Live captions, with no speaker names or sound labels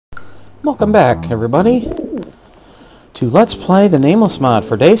Welcome back, everybody, to Let's Play the Nameless mod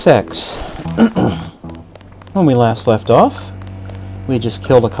for Deus Ex. When we last left off, we just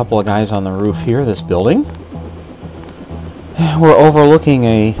killed a couple of guys on the roof here, this building. We're overlooking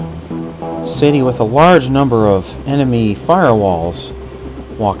a city with a large number of enemy firewalls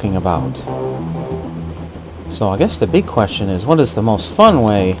walking about. So I guess the big question is, what is the most fun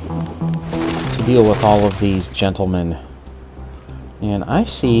way to deal with all of these gentlemen? And I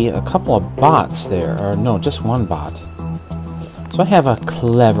see a couple of bots there, or no, just one bot. So I have a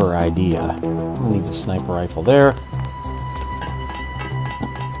clever idea. I'll leave the sniper rifle there.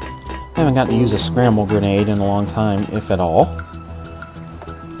 I haven't gotten to use a scramble grenade in a long time, if at all.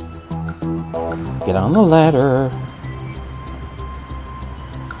 Get on the ladder.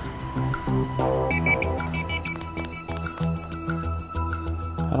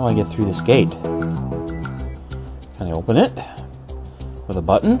 How do I get through this gate? Can I open it with a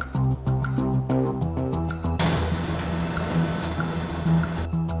button?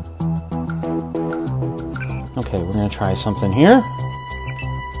 Okay, we're going to try something here.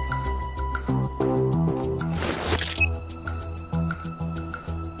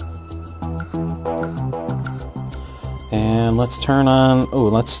 And let's turn on... Oh,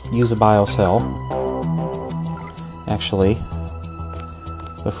 let's use a biocell. Actually,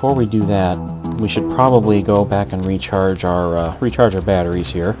 before we do that, we should probably go back and recharge our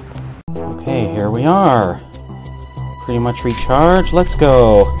batteries here. Okay, here we are. Pretty much recharged. Let's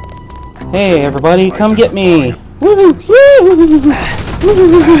go. Hey, everybody, come get me. Woohoo!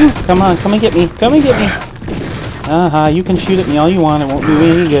 Come on, come and get me. Come and get me. Aha, you can shoot at me all you want. It won't do me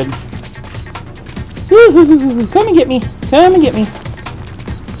any good. Woohoo! Come and get me. Come and get me.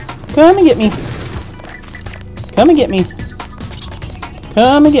 Come and get me. Come and get me.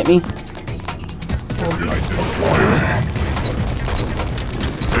 Come and get me.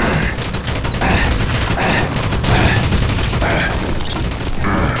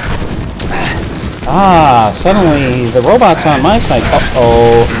 Ah, suddenly the robot's on my side.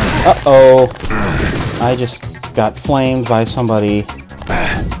 Uh-oh. Uh-oh. I just got flamed by somebody.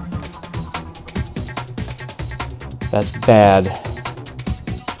 That's bad.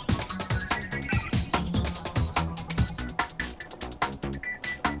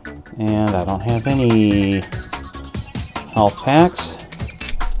 And I don't have any health packs.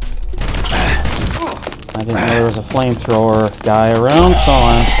 I didn't know there was a flamethrower guy around, so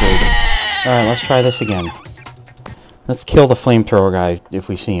I'm screwed. Alright, let's try this again. Let's kill the flamethrower guy if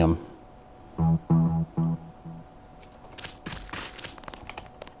we see him.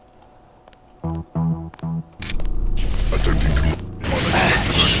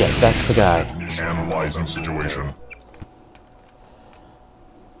 Shit, that's the guy. Analyzing situation.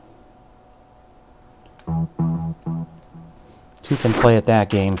 Two can play at that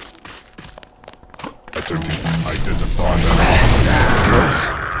game. Oops.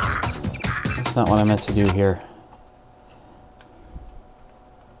 That's not what I meant to do here.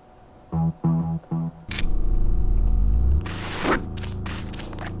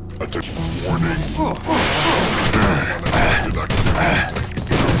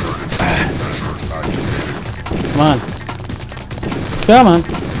 Come on. Come on.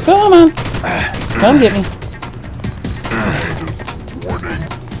 Come on. Come get me.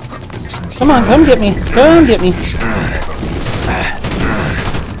 Come on, come get me. Come get me.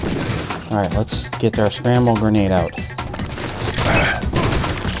 Alright, let's get our scramble grenade out.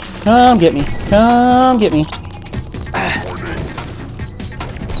 Come get me. Come get me.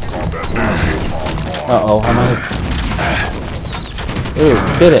 Uh-oh, I might have... Ooh,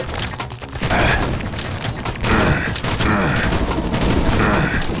 did it.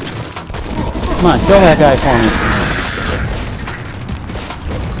 Come on, kill that guy for me.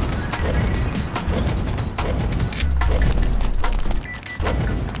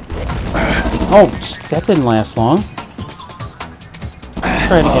 Oh, that didn't last long. Let's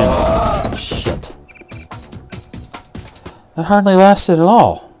try it again. Shit. That hardly lasted at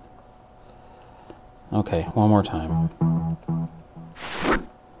all. Okay, one more time.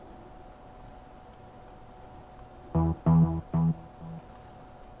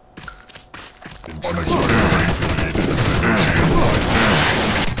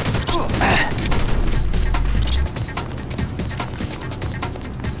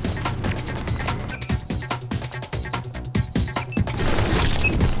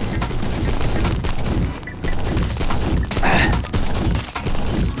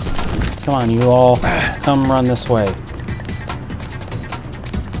 Come on, you all, come run this way.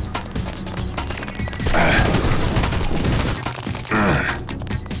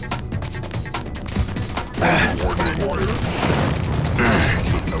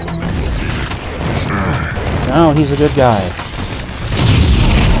 Now he's a good guy.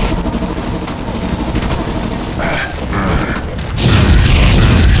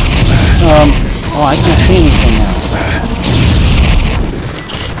 Oh, I can't see anything now.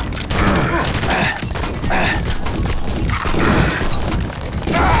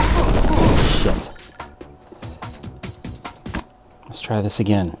 Shit. Let's try this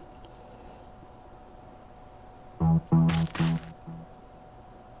again.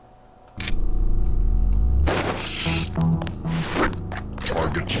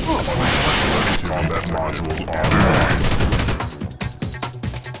 Target combat module online.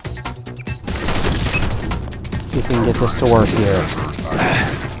 See if we can get this to work here.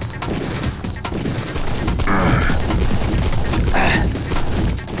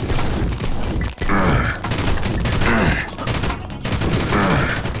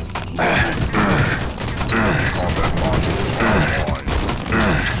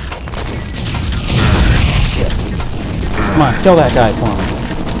 Come on, kill that guy for me.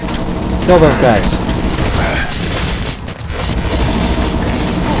 Kill those guys.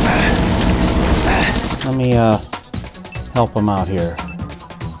 Let me, help him out here.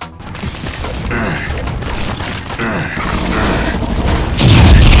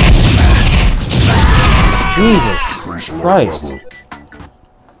 Jesus Christ.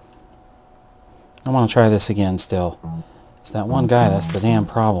 I want to try this again still. It's that one guy, that's the damn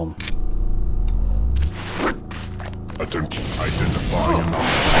problem.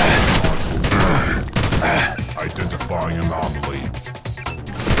 Identifying anomaly.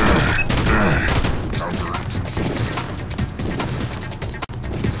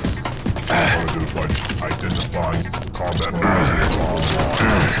 Identifying combat module online.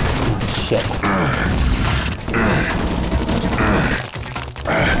 Shit.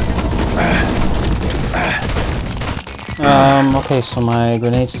 Okay, so my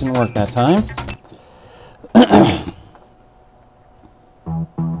grenades didn't work that time.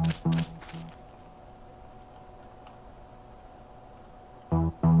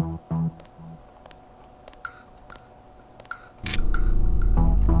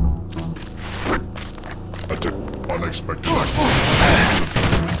 Unexpected.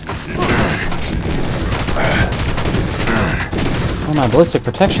 Well, my ballistic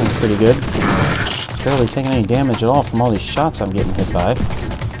protection is pretty good. Barely taking any damage at all from all these shots I'm getting hit by.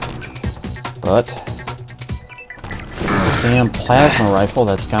 But it's this damn plasma rifle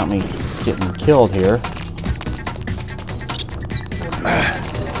that's got me getting killed here.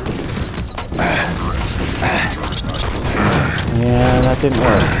 Yeah, that didn't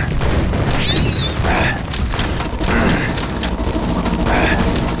work.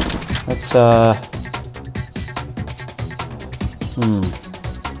 Let's,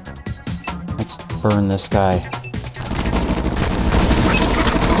 let's burn this guy.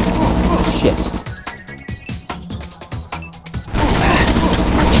 Shit.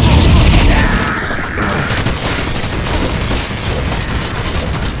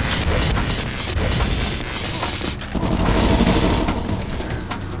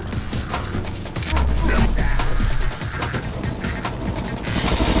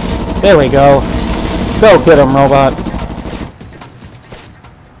 There we go. Go get him, robot.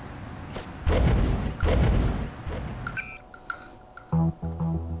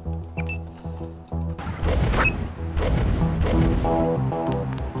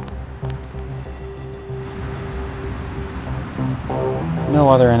 No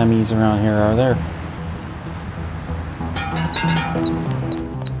other enemies around here, are there?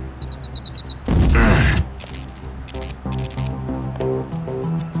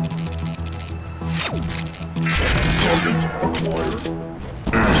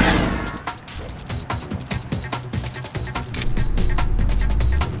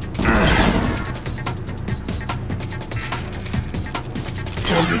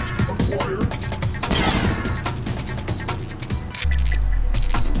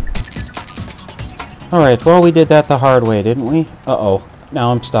 Alright, well, we did that the hard way, didn't we? Uh-oh.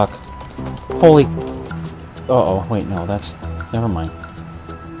 Now I'm stuck. Holy... Uh-oh. Wait, no, that's... Never mind.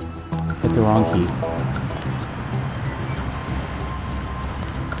 Hit the wrong key.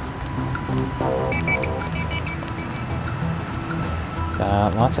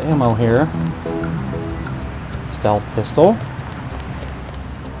 Got lots of ammo here. Stealth pistol.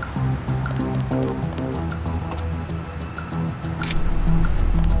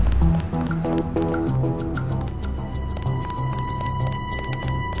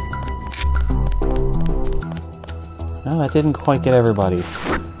 No, that didn't quite get everybody,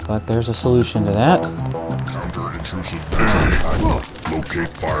 but there's a solution to that. Counter-intrusive method. Locate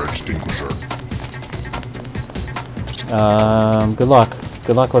fire extinguisher. Good luck.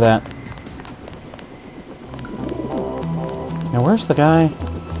 Good luck with that. Now where's the guy?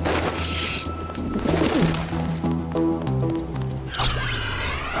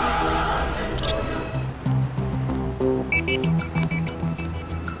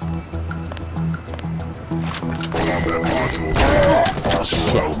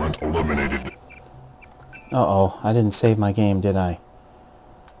 Element eliminated. Uh-oh, I didn't save my game, did I?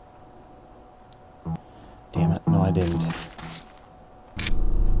 Damn it, no I didn't.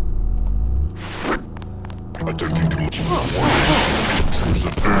 Attempting to intrusive.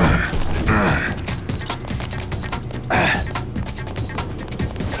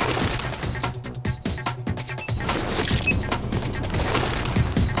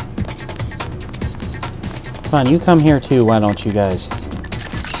 Come on, you come here too, why don't you guys?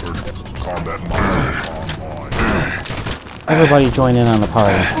 Combat module online. Everybody join in on the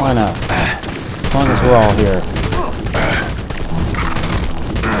party. Why not? As long as we're all here.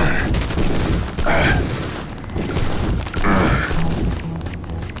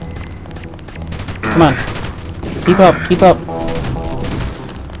 Come on. Keep up, keep up.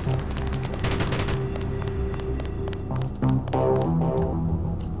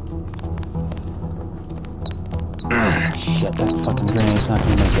 Shit, that fucking grenade's not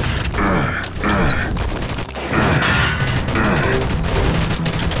gonna make it.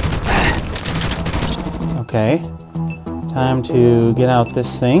 Okay. Time to get out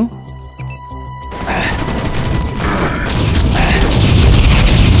this thing.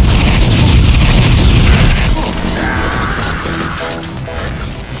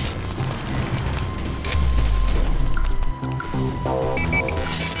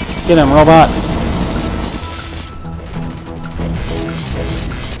 Get him, robot!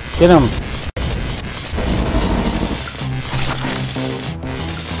 Get him!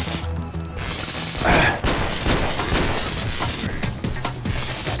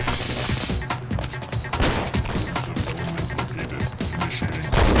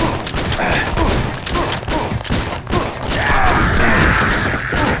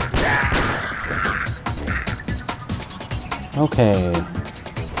 Okay.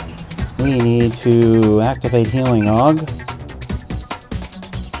 We need to activate healing log.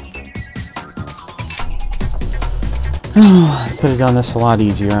 I could have done this a lot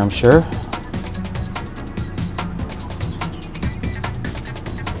easier, I'm sure.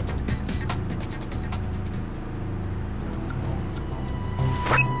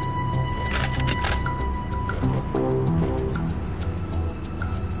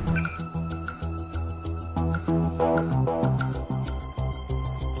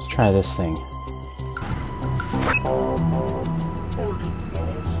 Let's try this thing.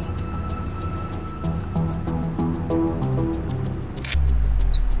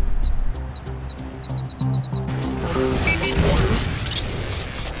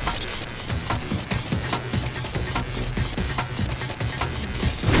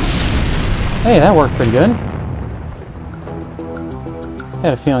 Hey, that worked pretty good.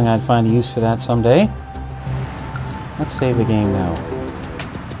 Had a feeling I'd find a use for that someday. Let's save the game now.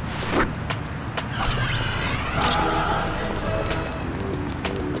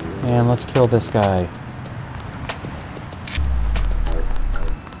 And let's kill this guy.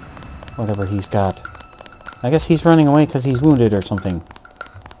 Whatever he's got. I guess he's running away because he's wounded or something.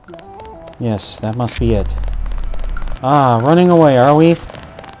 Yes, that must be it. Ah, running away, are we?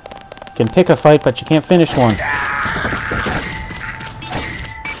 Can pick a fight, but you can't finish one.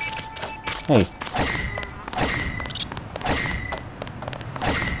 Hey.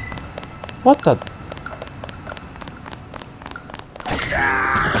 What the?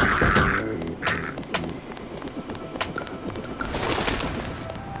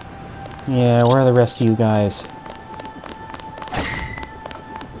 Yeah, where are the rest of you guys?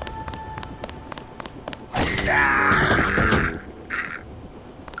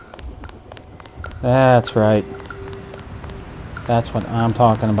 That's right. That's what I'm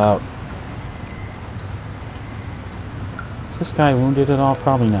talking about. Is this guy wounded at all?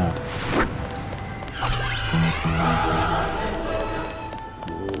 Probably not.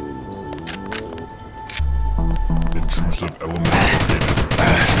 Intrusive element.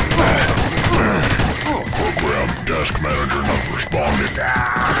 Program desk manager not responding.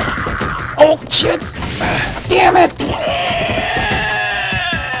 Oh shit! Damn it!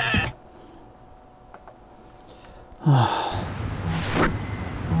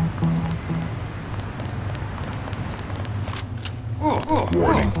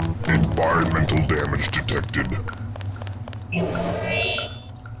 Warning. Environmental damage detected.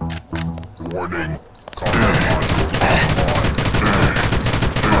 Warning. Combat module.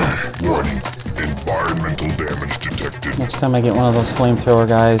 Warning. Environmental damage detected. Next time I get one of those flamethrower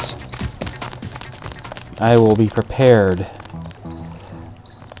guys, I will be prepared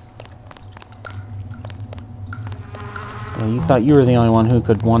Yeah, you thought you were the only one who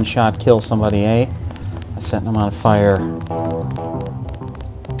could one-shot kill somebody, eh? By setting them on fire.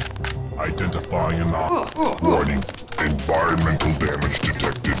 Identifying anomaly. Warning. Environmental damage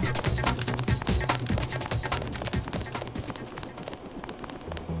detected.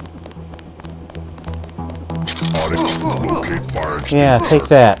 Locate fire extinguisher. Yeah, take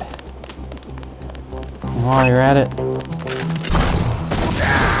that. And while you're at it,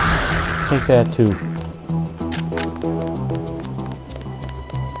 take that too.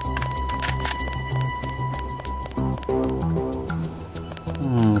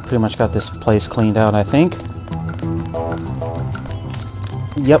 Pretty much got this place cleaned out, I think.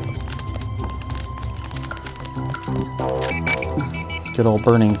 Yep. Good old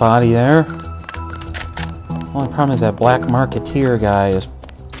burning body there. Only problem is that black marketeer guy is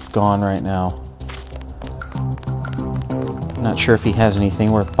gone right now. Not sure if he has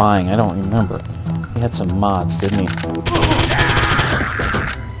anything worth buying. I don't remember. He had some mods, didn't he?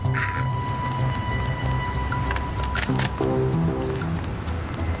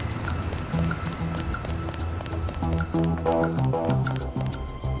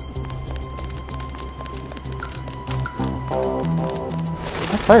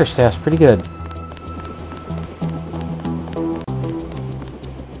 That fire staff's pretty good.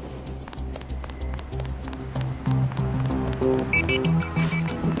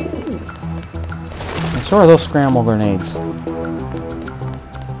 So are those scramble grenades.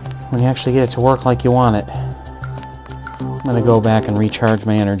 When you actually get it to work like you want it. I'm going to go back and recharge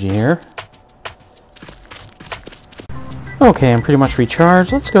my energy here. Okay, I'm pretty much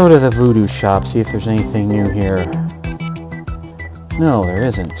recharged. Let's go to the voodoo shop, see if there's anything new here. No, there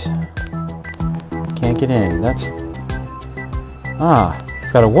isn't. Can't get in. That's... Ah,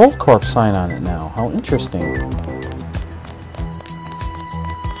 it's got a World Corp sign on it now. How interesting.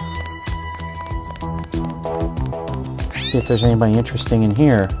 See if there's anybody interesting in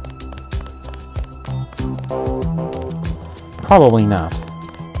here. Probably not.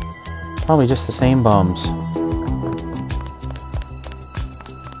 Probably just the same bums.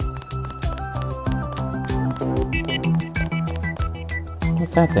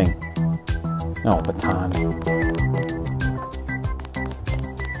 What's that thing? Oh, baton.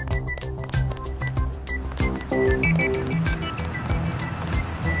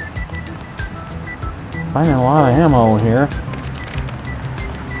 Finding a lot of ammo here.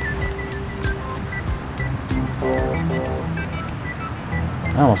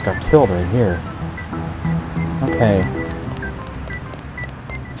 I almost got killed right here. Okay.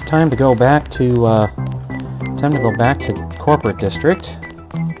 It's time to go back to corporate district.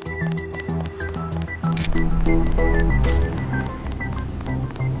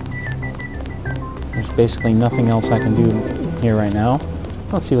 There's basically nothing else I can do here right now.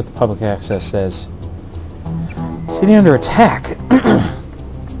 Let's see what the public access says. City under attack.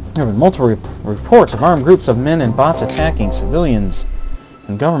 There have been multiple reports of armed groups of men and bots attacking civilians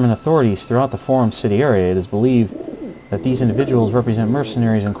and government authorities throughout the Forum City area. It is believed that these individuals represent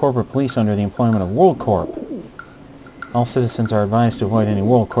mercenaries and corporate police under the employment of World Corp. All citizens are advised to avoid any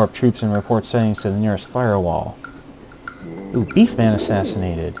World Corp troops and report sightings to the nearest firewall. Ooh, Beefman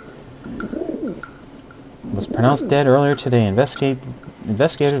assassinated. Was pronounced dead earlier today.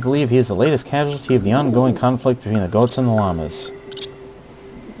 Investigators believe he is the latest casualty of the ongoing conflict between the goats and the llamas.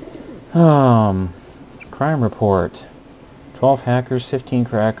 Crime report. 12 hackers, 15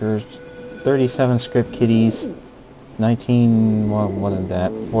 crackers, 37 script kiddies, 19, well, what is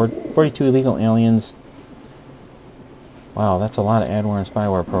that? 42 illegal aliens. Wow, that's a lot of adware and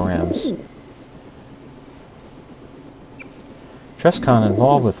spyware programs. Trescon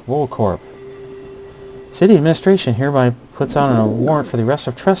involved with World Corp. City administration hereby puts out a warrant for the arrest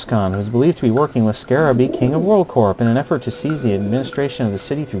of Trescon, who is believed to be working with Scaraby, King of World Corp, in an effort to seize the administration of the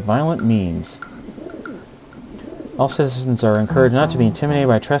city through violent means. All citizens are encouraged not to be intimidated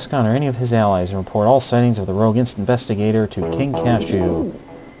by Trescon or any of his allies and report all sightings of the rogue investigator to King Cashew.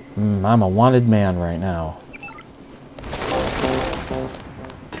 I'm a wanted man right now.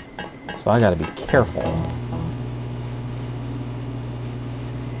 So I gotta be careful.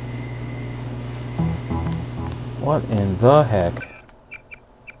 What in the heck?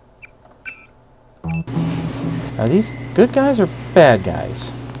 Are these good guys or bad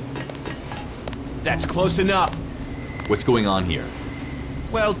guys? That's close enough. What's going on here?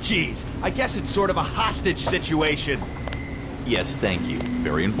 Well, geez, I guess it's sort of a hostage situation. Yes, thank you.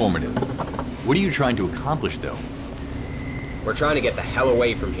 Very informative. What are you trying to accomplish, though? We're trying to get the hell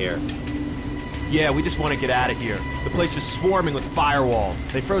away from here. Yeah, we just want to get out of here. The place is swarming with firewalls.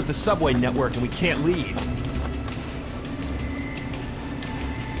 They froze the subway network and we can't leave.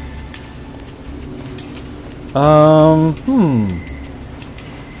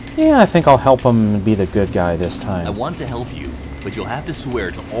 Yeah, I think I'll help him be the good guy this time. I want to help you, but you'll have to swear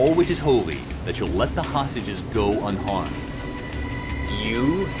to all which is holy that you'll let the hostages go unharmed.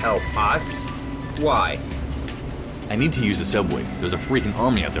 You help us? Why? I need to use the subway. There's a freaking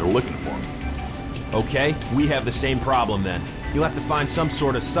army out there looking for me. Okay, we have the same problem then. You'll have to find some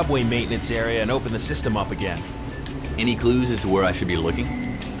sort of subway maintenance area and open the system up again. Any clues as to where I should be looking?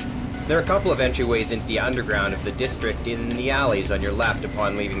 There are a couple of entryways into the underground of the district in the alleys on your left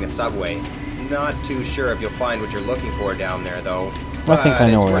upon leaving the subway. Not too sure if you'll find what you're looking for down there, though. I think I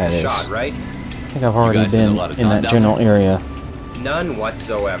know where that it's worth a is. shot, right? I think I've already guys spend a been lot of in time that down general there? area. None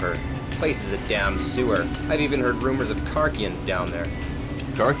whatsoever. Place is a damn sewer. I've even heard rumors of Karkians down there.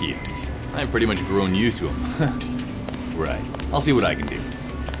 Karkians? I've pretty much grown used to them. Right. I'll see what I can do.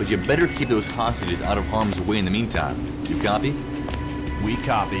 But you better keep those hostages out of harm's way in the meantime. You copy? We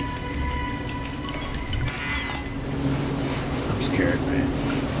copy. I'm scared, man.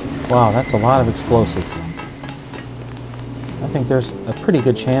 Wow, that's a lot of explosive. I think there's a pretty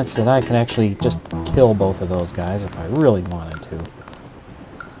good chance that I can actually just kill both of those guys if I really wanted to.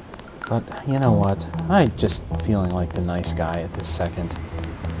 But, you know what? I'm just feeling like the nice guy at this second.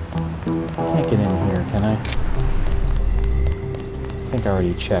 I can't get in here, can I? I think I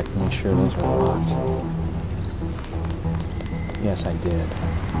already checked, make sure those are locked. Yes, I did.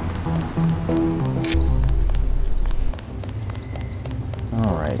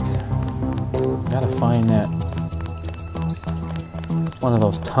 Alright. Gotta find that... one of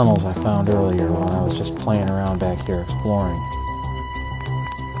those tunnels I found earlier when I was just playing around back here exploring.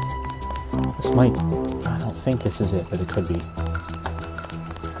 This might... I don't think this is it, but it could be.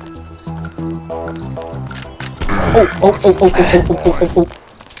 Oh.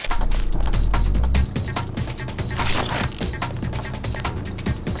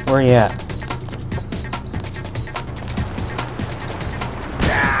 Where are you at?